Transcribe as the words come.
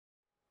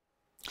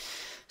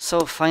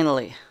So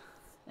finally,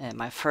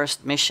 my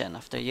first mission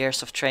after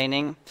years of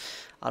training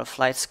out of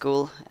flight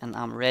school, and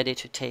I'm ready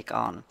to take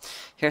on.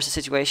 Here's the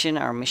situation,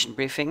 our mission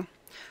briefing.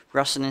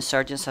 Russian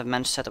insurgents have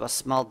managed to set up a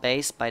small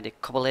base by the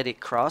Kobuleti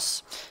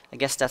cross. I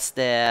guess that's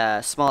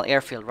the small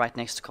airfield right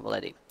next to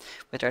Kobuleti.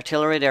 With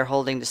artillery, they're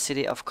holding the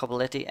city of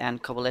Kobuleti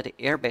and Kobuleti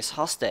airbase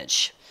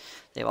hostage.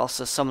 They have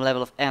also some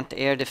level of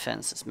anti-air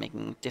defenses,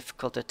 making it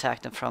difficult to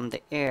attack them from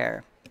the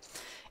air.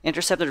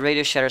 Intercepted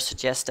radio shadows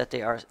suggest that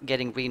they are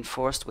getting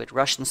reinforced with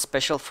Russian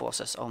special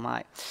forces, oh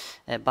my,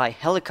 by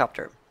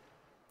helicopter.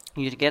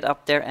 You need to get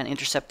up there and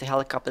intercept the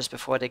helicopters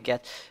before they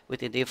get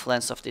within the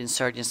influence of the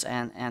insurgents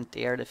and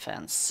anti-air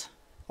defense.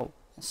 Oh,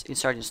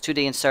 insurgents to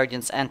the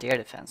insurgents anti-air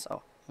defense.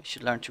 Oh, we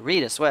should learn to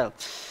read as well.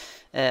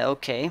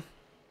 Okay.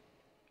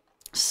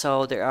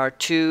 So there are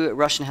 2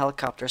 Russian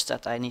helicopters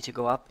that I need to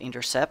go up,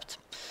 intercept.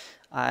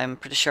 I'm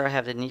pretty sure I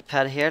have the knee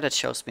pad here that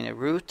shows me the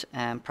route,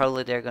 and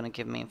probably they're going to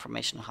give me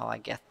information on how I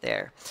get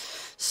there.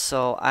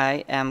 So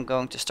I am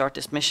going to start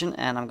this mission,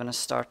 and I'm going to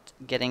start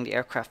getting the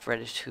aircraft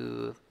ready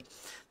to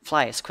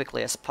fly as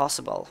quickly as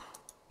possible.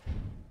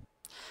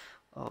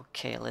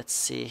 Okay, let's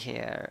see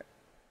here.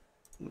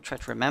 We'll try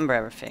to remember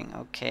everything.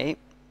 Okay,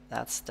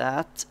 that's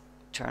that.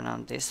 Turn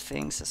on these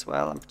things as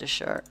well, I'm pretty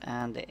sure,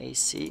 and the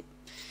AC.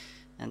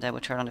 And then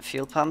we turn on the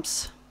fuel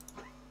pumps.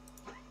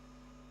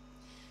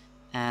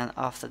 And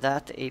after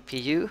that, the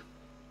APU.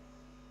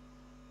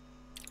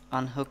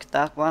 Unhook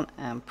that one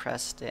and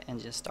press the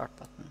engine start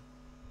button.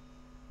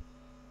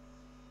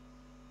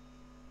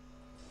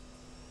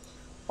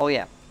 Oh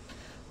yeah.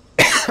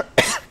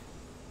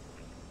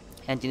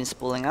 Engine is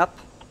spooling up.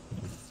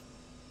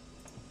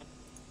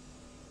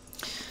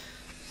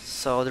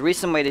 So the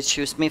reason why they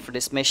choose me for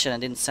this mission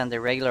and didn't send the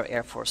regular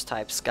Air Force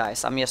types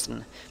guys, I'm just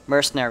a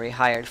mercenary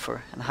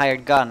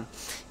hired gun,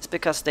 is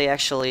because they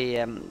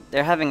actually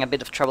they're having a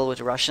bit of trouble with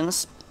the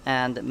Russians,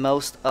 and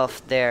most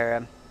of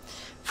their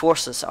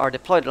forces are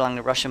deployed along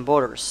the Russian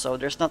borders. So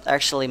there's not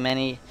actually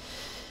many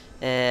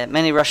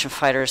Russian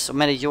fighters or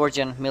many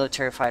Georgian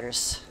military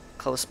fighters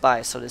close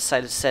by. So they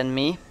decided to send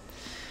me,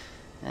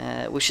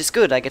 which is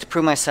good. I get to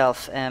prove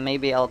myself, and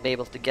maybe I'll be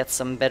able to get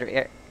some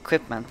better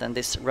equipment than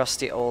this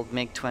rusty old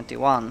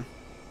MiG-21.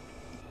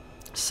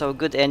 So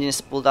good, the engine is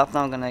spooled up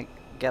now. I'm gonna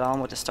get on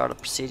with the startup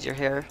procedure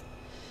here.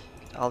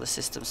 Get all the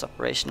systems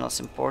operational is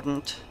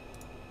important.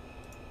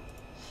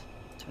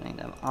 Turning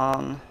them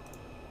on.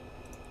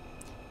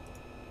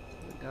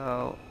 Here we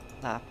go.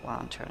 That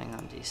one, turning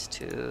on these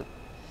 2.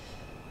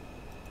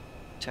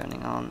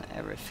 Turning on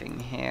everything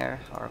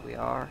here, or we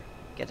are.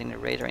 Getting the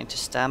radar into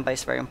standby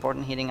is very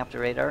important, heating up the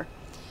radar.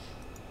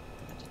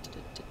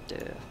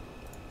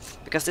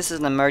 Because this is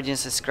an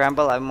emergency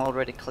scramble, I'm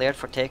already cleared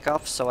for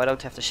takeoff, so I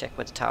don't have to check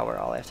with the tower.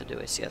 All I have to do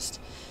is just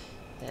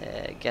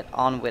get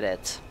on with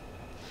it.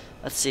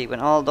 Let's see, when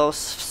all those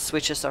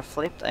switches are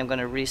flipped, I'm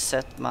gonna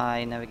reset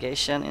my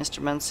navigation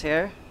instruments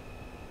here.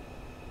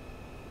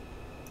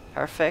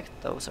 Perfect,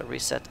 those are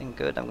reset and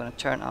good. I'm gonna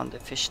turn on the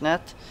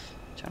fishnet,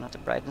 turn up the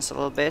brightness a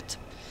little bit.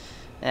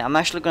 I'm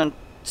actually gonna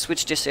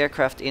switch this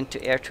aircraft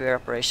into air-to-air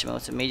operation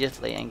mode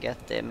immediately and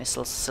get the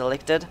missiles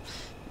selected,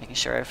 making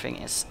sure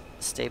everything is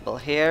stable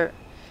here.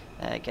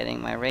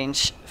 Getting my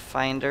range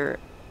finder.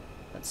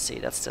 Let's see,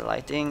 that's the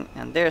lighting,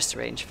 and there's the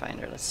range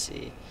finder. Let's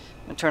see,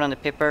 I'm gonna turn on the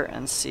pipper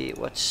and see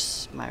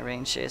what my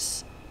range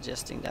is,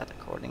 adjusting that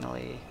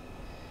accordingly.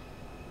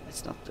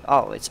 It's not,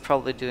 oh, it's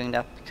probably doing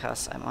that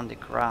because I'm on the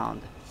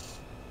ground.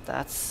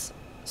 That's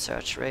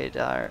search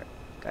radar,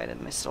 guided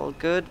missile,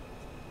 good.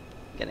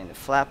 Getting the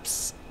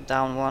flaps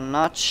down 1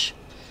 notch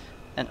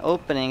and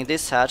opening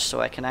this hatch so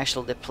I can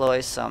actually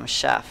deploy some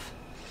chaff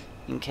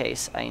in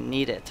case I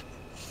need it.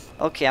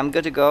 Okay, I'm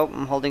good to go.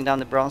 I'm holding down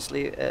the bronze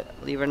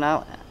lever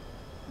now.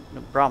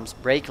 The bronze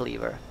brake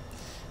lever.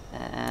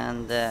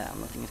 And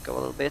I'm letting it go a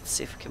little bit,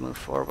 see if we can move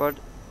forward.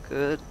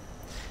 Good.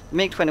 The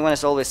MiG-21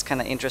 is always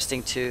kind of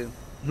interesting to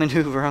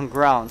maneuver on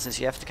ground, since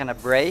you have to kind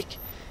of brake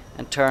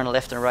and turn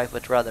left and right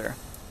with rudder.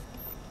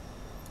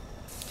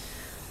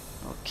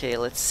 Okay,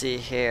 let's see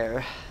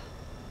here.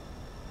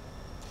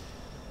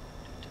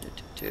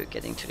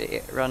 Getting to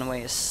the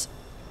runway as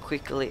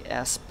quickly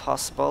as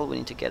possible. We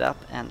need to get up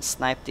and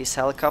snipe these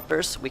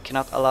helicopters. We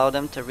cannot allow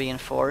them to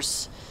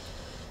reinforce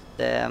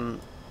the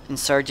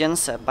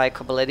insurgents by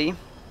Kobuleti.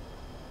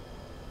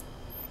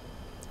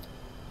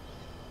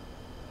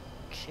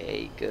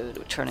 Okay, good.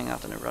 We're turning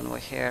out on the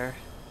runway here.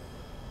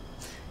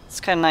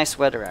 It's kind of nice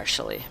weather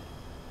actually.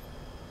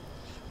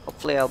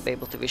 Hopefully I'll be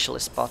able to visually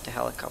spot the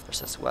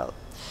helicopters as well.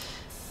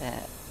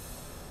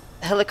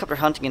 Helicopter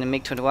hunting in the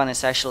MiG-21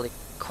 is actually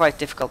quite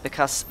difficult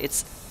because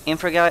it's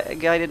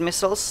infra-guided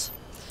missiles.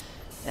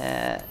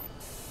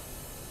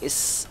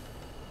 Is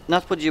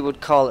not what you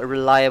would call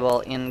reliable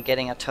in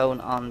getting a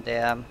tone on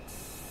the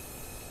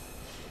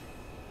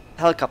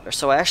helicopter.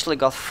 So I actually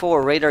got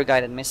 4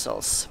 radar-guided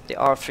missiles, the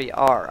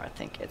R3R I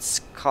think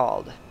it's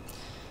called.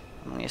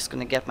 I'm just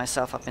gonna get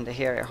myself up into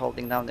here,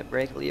 holding down the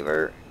brake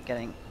lever,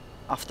 getting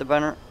off the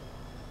burner.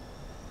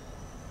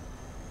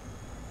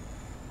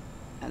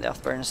 And the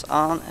afterburner is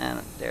on, and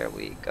there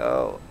we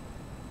go.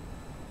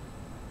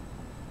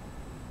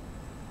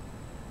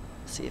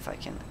 See if I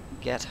can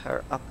get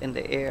her up in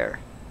the air.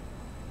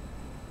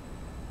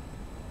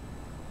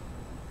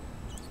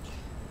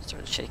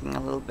 Started shaking a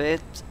little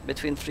bit.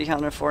 Between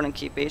 300 and 400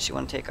 kph you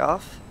want to take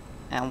off.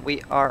 And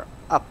we are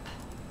up.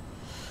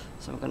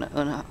 So I'm going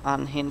to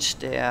unhinge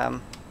the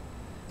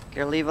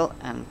gear lever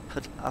and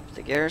put up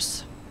the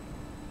gears.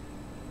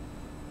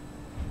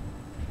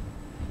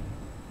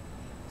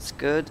 It's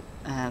good.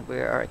 And we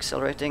are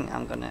accelerating.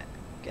 I'm going to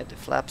get the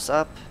flaps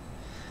up.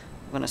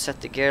 I'm going to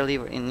set the gear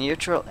lever in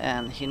neutral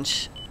and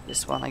hinge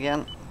this one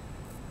again.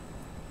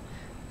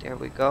 There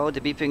we go.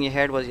 The beeping you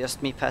heard was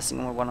just me passing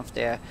over one of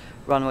the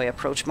runway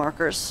approach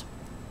markers.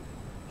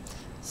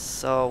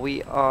 So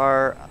we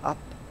are up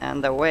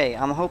and away.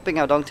 I'm hoping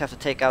I don't have to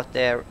take out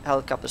the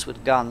helicopters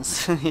with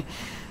guns.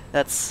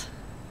 That's...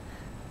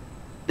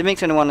 The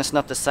MiG-21 is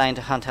not designed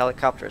to hunt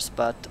helicopters,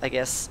 but I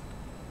guess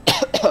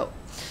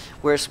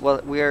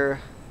we're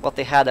what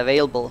they had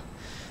available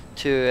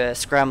to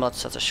scramble at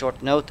such a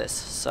short notice.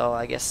 So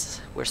I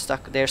guess we're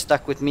stuck. They're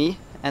stuck with me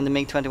and the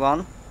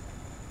MiG-21,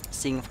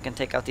 seeing if we can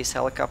take out these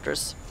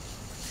helicopters.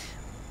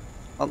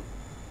 Well,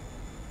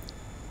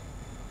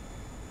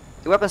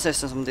 the weapon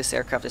system from this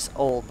aircraft is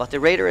old, but the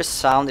radar is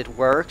sound. It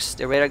works.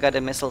 The radar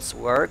guided missiles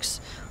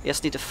works. We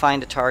just need to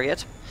find the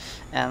target.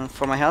 And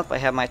for my help, I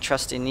have my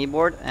trusty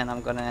kneeboard, and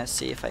I'm gonna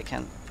see if I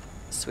can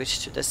switch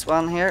to this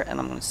one here,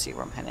 and I'm gonna see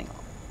where I'm heading.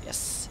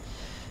 Yes.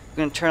 I'm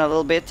gonna turn a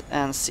little bit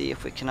and see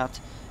if we cannot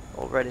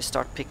already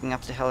start picking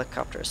up the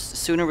helicopters. The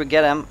sooner we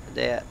get them,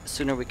 the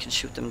sooner we can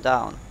shoot them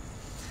down.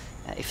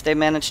 If they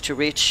manage to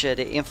reach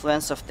the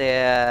influence of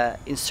the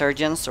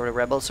insurgents or the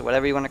rebels or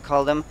whatever you want to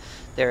call them,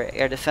 their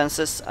air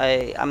defenses,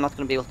 I'm not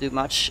going to be able to do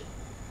much.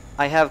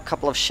 I have a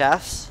couple of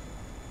shafts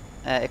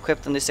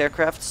equipped on this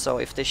aircraft, so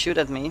if they shoot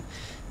at me,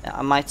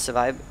 I might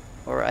survive.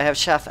 Or I have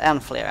shaft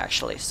and flare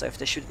actually, so if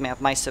they shoot me I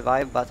might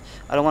survive, but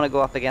I don't want to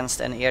go up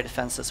against any air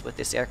defenses with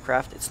this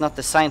aircraft. It's not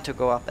designed to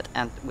go up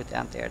with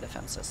anti-air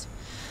defenses.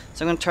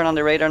 So I'm going to turn on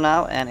the radar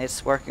now, and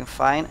it's working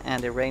fine,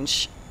 and the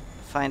range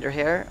finder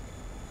here,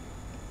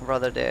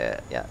 rather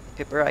the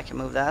pipper, I can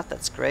move that,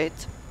 that's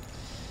great.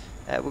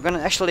 We're going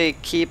to actually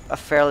keep a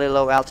fairly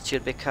low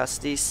altitude because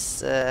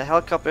these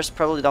helicopters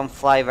probably don't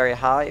fly very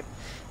high,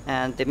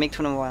 and the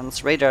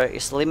MiG-21's radar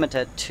is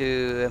limited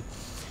to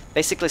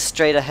basically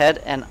straight ahead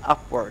and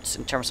upwards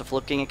in terms of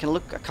looking. You can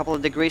look a couple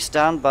of degrees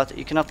down, but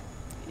you cannot.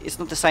 It's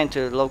not designed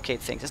to locate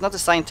things. It's not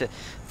designed to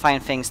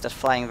find things that are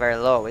flying very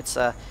low. It's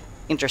a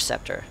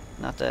interceptor,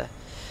 not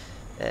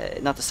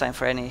designed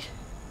for any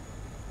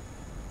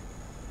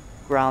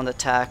ground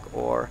attack,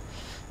 or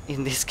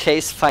in this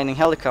case finding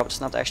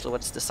helicopters. Not actually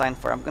what it's designed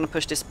for. I'm going to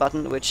push this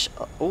button, which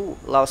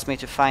allows me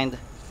to find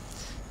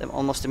them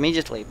almost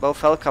immediately.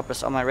 Both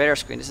helicopters on my radar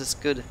screen. This is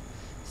good.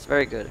 It's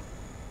very good.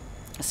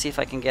 Let's see if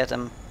I can get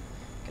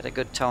a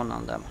good tone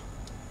on them.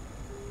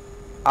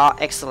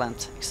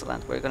 Excellent,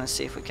 excellent. We're going to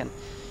see if we can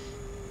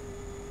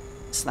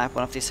snipe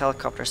one of these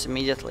helicopters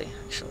immediately,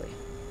 actually.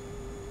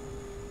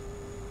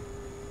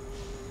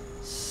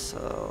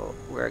 So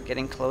we're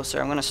getting closer.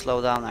 I'm going to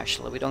slow down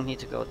actually. We don't need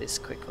to go this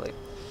quickly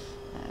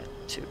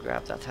to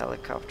grab that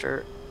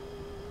helicopter.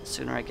 The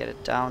sooner I get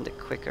it down, the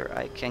quicker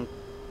I can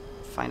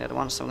find that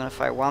one. So I'm going to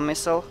fire one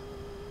missile,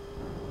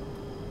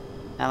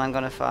 and I'm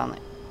going to find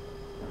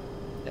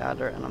the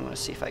other, and I'm going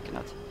to see if I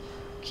cannot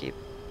keep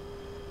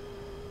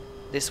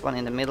this one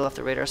in the middle of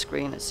the radar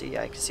screen. Let's see,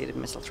 I can see the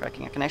missile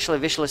tracking. I can actually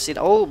visually see it.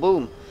 Oh,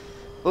 boom!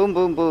 Boom,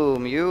 boom,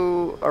 boom.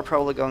 You are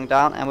probably going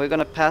down, and we're going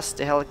to pass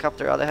the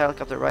helicopter, other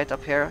helicopter right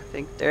up here. I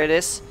think there it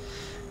is.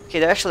 Okay,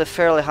 they're actually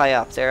fairly high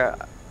up. They're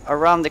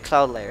around the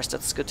cloud layers.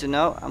 That's good to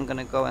know. I'm going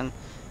to go and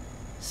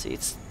see.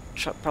 It's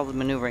probably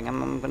maneuvering.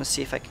 I'm going to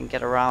see if I can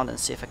get around and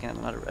see if I can get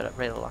another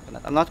radar lock on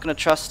it. I'm not going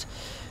to trust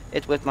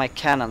it with my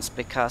cannons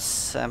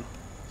because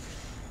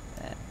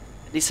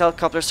these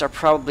helicopters are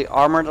probably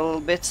armored a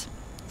little bit,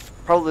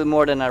 probably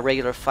more than a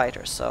regular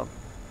fighter. So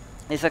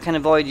if I can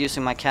avoid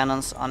using my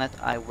cannons on it,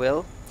 I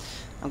will.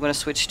 I'm going to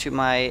switch to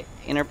my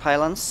inner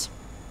pylons,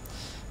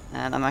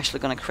 and I'm actually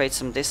going to create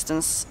some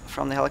distance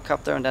from the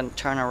helicopter and then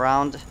turn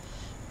around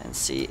and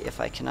see if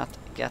I cannot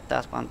get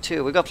that one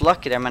too. We got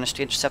lucky there, managed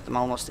to intercept them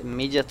almost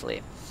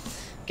immediately.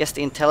 Guess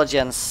the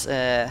intelligence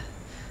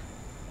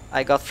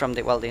I got from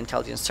the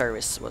intelligence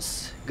service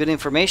was good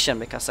information,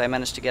 because I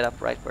managed to get up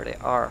right where they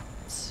are.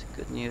 It's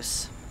good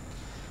news.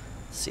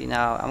 See,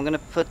 now I'm gonna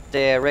put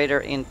the radar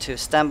into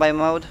standby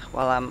mode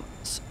while I'm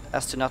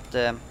as to not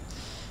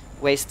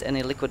waste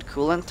any liquid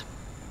coolant.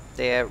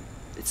 The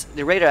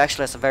radar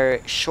actually has a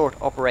very short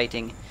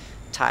operating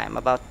time,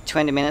 about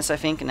 20 minutes I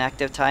think in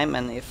active time,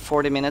 and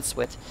 40 minutes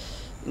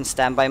in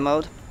standby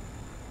mode.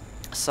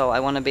 So I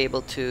want to be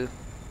able to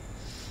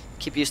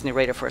keep using the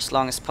radar for as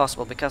long as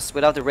possible, because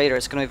without the radar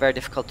it's going to be very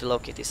difficult to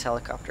locate these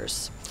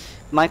helicopters.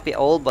 Might be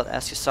old, but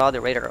as you saw, the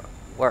radar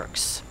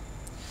works.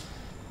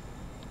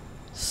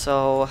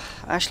 So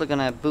I'm actually going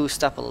to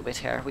boost up a little bit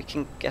here. We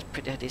can get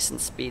pretty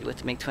decent speed with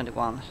the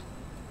MiG-21.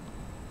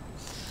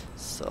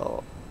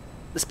 So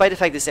despite the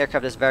fact this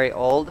aircraft is very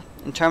old,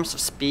 in terms of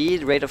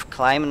speed, rate of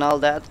climb and all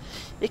that,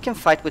 it can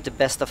fight with the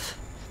best of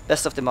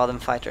the modern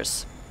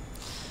fighters.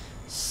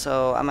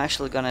 So I'm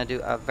actually gonna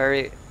do a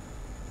very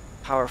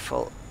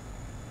powerful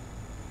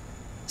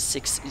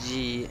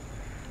 6G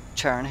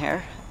turn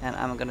here, and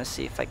I'm gonna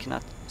see if I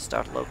cannot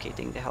start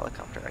locating the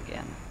helicopter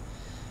again.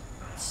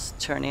 Let's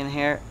turn in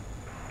here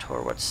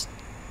towards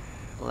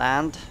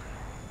land,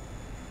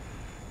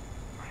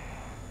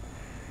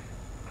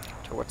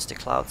 towards the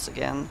clouds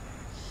again,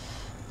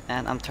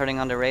 and I'm turning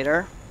on the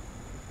radar,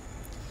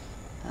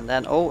 and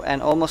then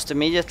and almost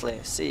immediately,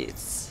 see,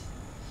 it's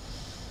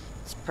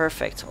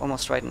perfect,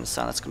 almost right in the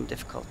sun. It's gonna be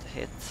difficult to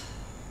hit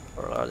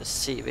or to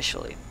see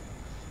visually.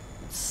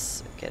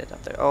 Let's get it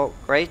up there. Oh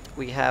great,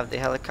 we have the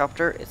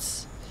helicopter.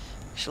 It's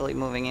actually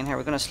moving in here.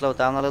 We're gonna slow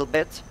down a little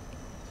bit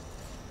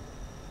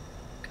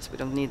because we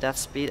don't need that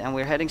speed, and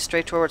we're heading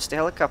straight towards the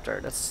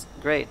helicopter. That's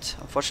great.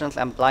 Unfortunately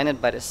I'm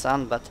blinded by the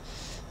sun, but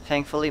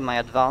thankfully my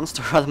advanced,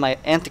 or rather my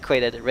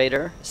antiquated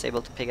radar is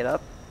able to pick it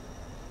up.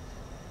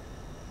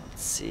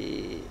 Let's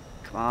see,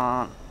 come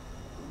on,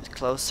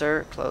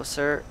 closer,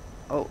 closer.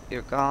 Oh,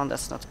 you're gone,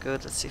 that's not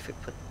good. Let's see if we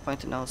point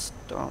the nose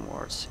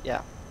downwards.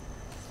 Yeah.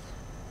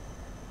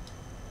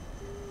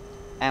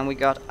 And we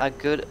got a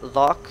good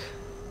lock.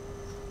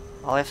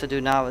 All I have to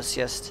do now is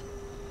just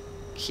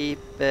keep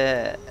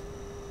this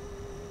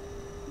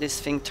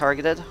thing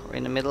targeted, or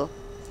in the middle.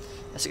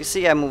 As you can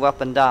see, I move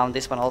up and down.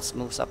 This one also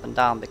moves up and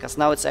down, because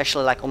now it's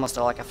actually like almost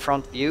like a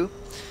front view.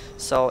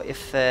 So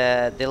if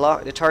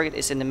the target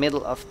is in the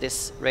middle of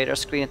this radar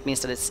screen, it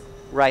means that it's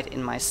right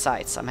in my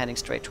sights. I'm heading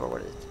straight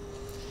toward it.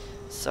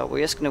 So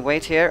we're just gonna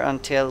wait here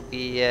until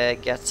we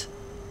get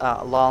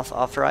a launch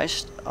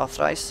authorized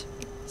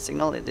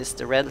signal. It is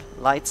the red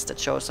lights that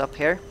shows up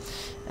here,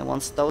 and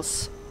once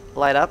those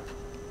light up,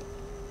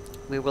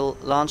 we will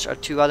launch our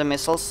 2 other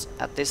missiles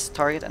at this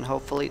target, and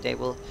hopefully they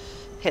will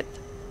hit.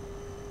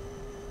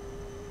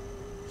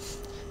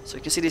 So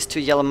you can see these 2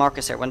 yellow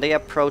markers here. When they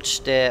approach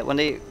when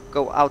they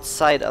go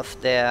outside of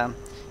the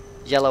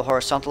yellow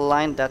horizontal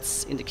line,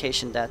 that's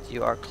indication that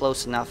you are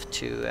close enough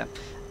to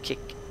kick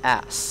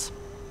ass.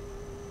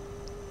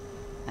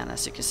 And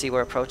as you can see,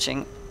 we're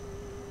approaching,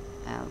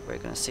 and we're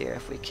gonna see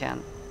if we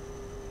can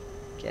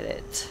get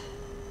it.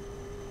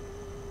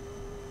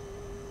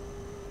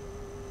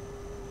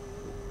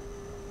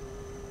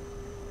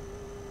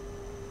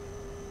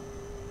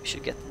 We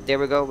should get, there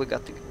we go, we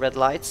got the red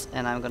lights,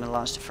 and I'm gonna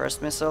launch the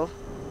first missile,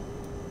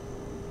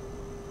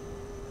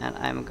 and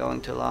I'm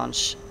going to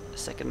launch the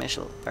second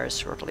missile very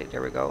shortly.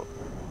 There we go.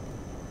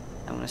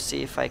 I'm gonna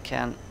see if I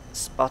can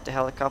spot the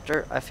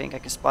helicopter. I think I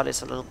can spot it.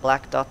 It's a little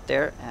black dot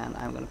there, and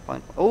I'm gonna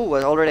point. Oh,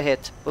 it already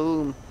hit.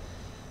 Boom.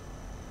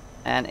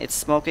 And it's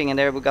smoking, and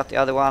there we got the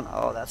other one.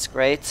 Oh, that's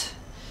great.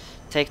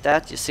 Take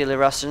that, you silly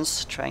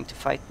Russians trying to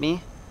fight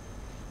me.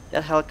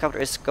 That helicopter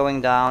is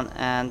going down,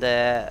 and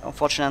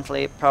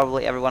unfortunately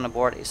probably everyone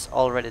aboard is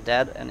already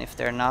dead, and if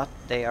they're not,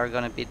 they are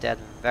gonna be dead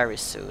very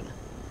soon.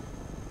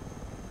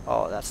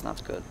 Oh, that's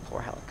not good.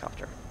 Poor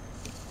helicopter.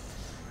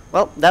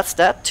 Well, that's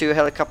that. 2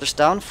 helicopters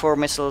down, 4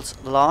 missiles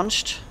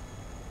launched.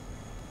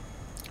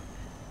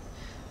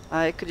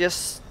 I could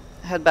just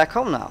head back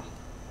home now,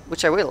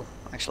 which I will,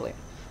 actually.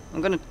 I'm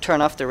going to turn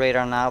off the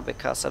radar now,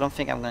 because I don't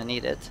think I'm going to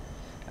need it.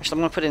 Actually, I'm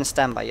going to put it in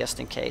standby just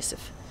in case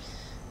if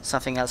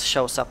something else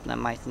shows up and I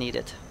might need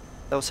it.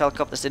 Those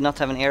helicopters did not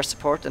have an air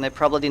support, and they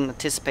probably didn't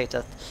anticipate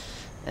that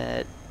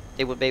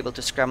they would be able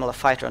to scramble a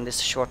fighter on this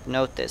short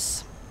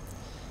notice.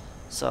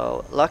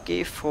 So,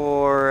 lucky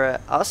for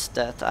us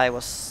that I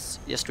was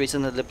just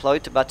recently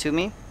deployed to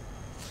Batumi,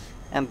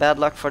 and bad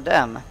luck for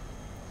them.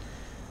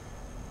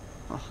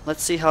 Well,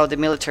 let's see how the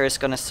military is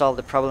going to solve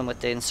the problem with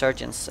the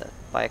insurgents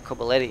by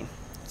Kobuleti.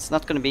 It's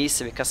not going to be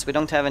easy, because we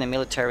don't have any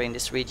military in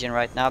this region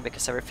right now,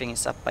 because everything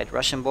is up by the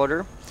Russian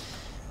border,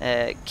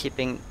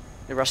 keeping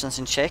the Russians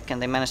in check,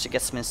 and they managed to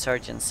get some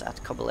insurgents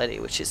at Kobuleti,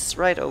 which is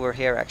right over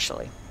here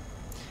actually.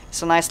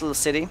 It's a nice little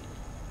city.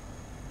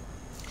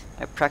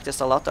 I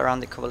practiced a lot around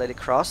the Kobuleti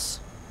cross,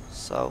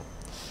 so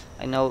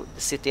I know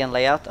the city and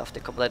layout of the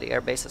Kobuleti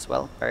air base as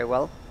well, very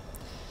well.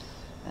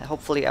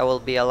 Hopefully I will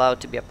be allowed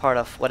to be a part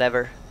of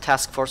whatever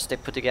task force they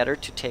put together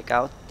to take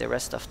out the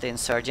rest of the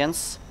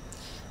insurgents.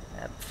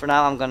 For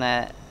now I'm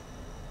gonna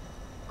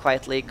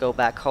quietly go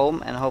back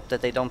home and hope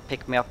that they don't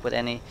pick me up with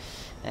any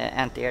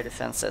anti-air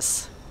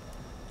defenses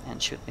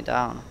and shoot me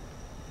down.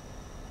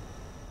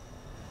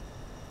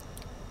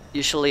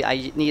 Usually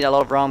I need a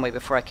lot of runway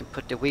before I can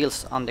put the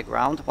wheels on the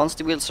ground. Once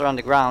the wheels are on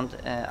the ground,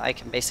 I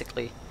can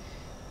basically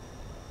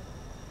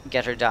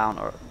get her down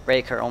or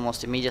break her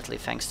almost immediately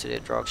thanks to the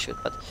drag chute.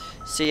 But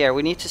see here,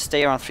 we need to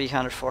stay around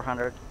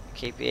 300-400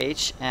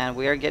 kph, and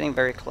we are getting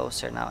very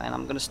close here now, and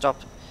I'm gonna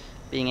stop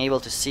being able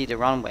to see the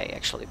runway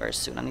actually very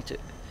soon. I need to...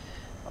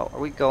 Oh, are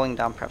we going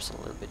down perhaps a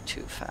little bit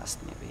too fast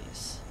maybe?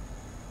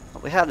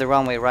 Well, we have the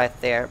runway right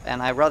there,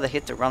 and I'd rather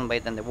hit the runway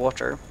than the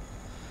water.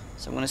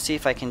 So I'm gonna see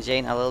if I can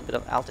gain a little bit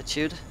of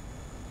altitude.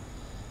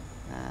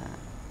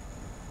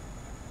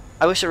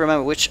 I wish I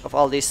remember which of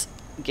all these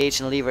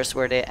gauge and levers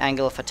were the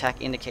angle of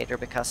attack indicator,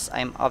 because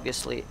I'm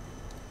obviously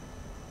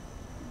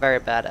very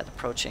bad at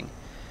approaching.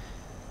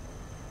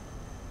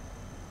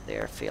 the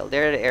airfield.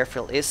 There the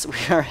airfield is.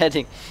 We are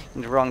heading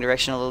in the wrong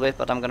direction a little bit,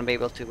 but I'm gonna be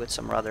able to with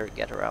some rudder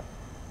get her up.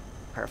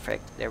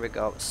 Perfect, there we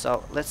go.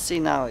 So let's see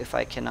now if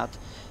I cannot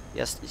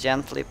just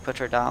gently put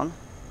her down.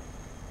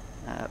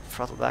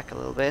 Throttle back a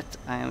little bit.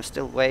 I am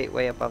still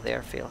way above the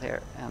airfield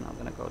here, and I'm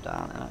gonna go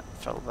down and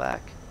throttle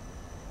back.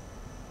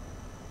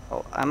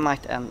 Oh, I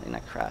might end in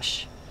a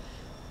crash.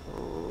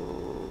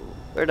 Ooh,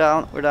 we're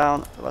down.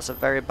 It was a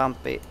very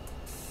bumpy.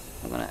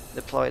 I'm gonna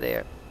deploy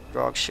the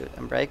drag chute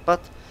and brake,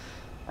 but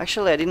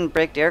actually I didn't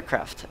brake the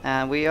aircraft,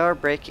 and we are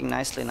braking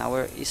nicely now.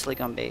 We're easily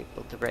gonna be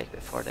able to brake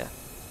before the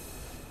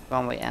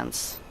runway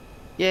ends.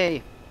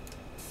 Yay!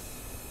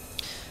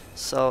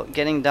 So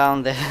getting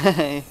down the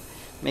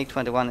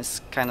MiG-21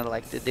 is kind of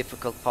like the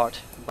difficult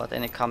part about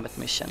any combat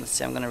mission. Let's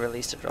see, I'm gonna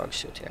release the drag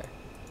chute here.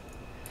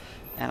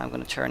 And I'm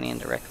gonna turn in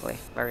directly,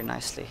 very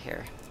nicely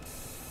here.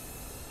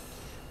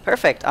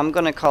 Perfect, I'm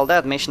gonna call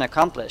that mission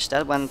accomplished.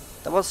 That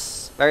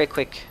was very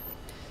quick,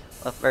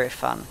 but very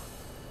fun.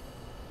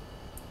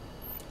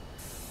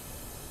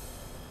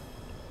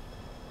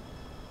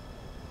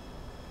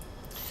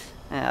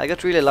 I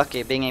got really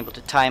lucky being able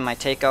to time my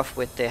takeoff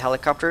with the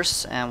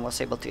helicopters and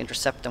was able to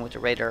intercept them with the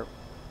radar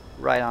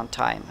right on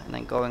time, and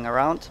then going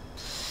around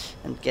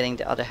and getting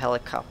the other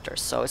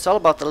helicopters. So it's all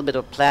about a little bit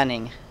of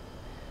planning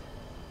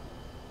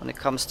when it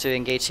comes to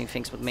engaging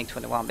things with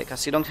MiG-21,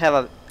 because you don't have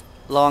a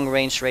long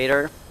range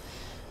radar,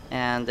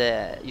 and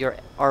your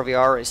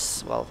RVR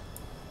is, well,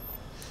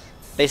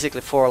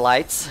 basically 4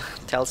 lights.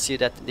 Tells you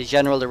that the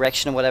general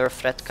direction of whatever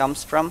threat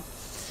comes from,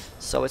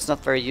 so it's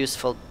not very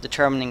useful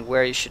determining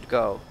where you should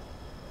go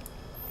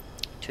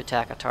to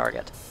attack a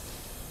target,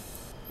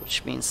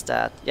 which means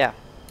that, yeah,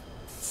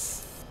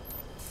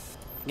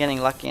 getting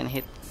lucky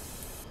and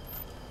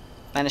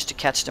manage to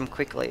catch them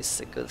quickly is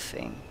a good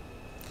thing.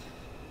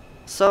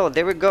 So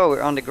there we go,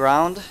 we're on the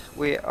ground,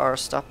 we are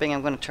stopping.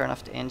 I'm going to turn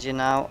off the engine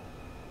now,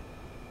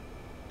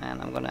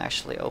 and I'm going to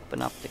actually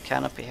open up the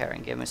canopy here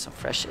and give me some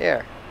fresh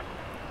air.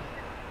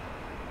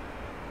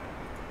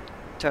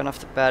 Turn off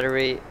the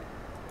battery.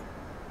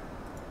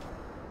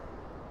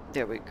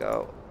 There we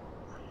go.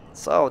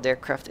 So the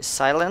aircraft is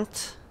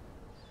silent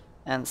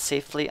and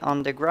safely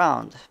on the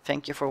ground.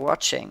 Thank you for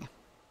watching.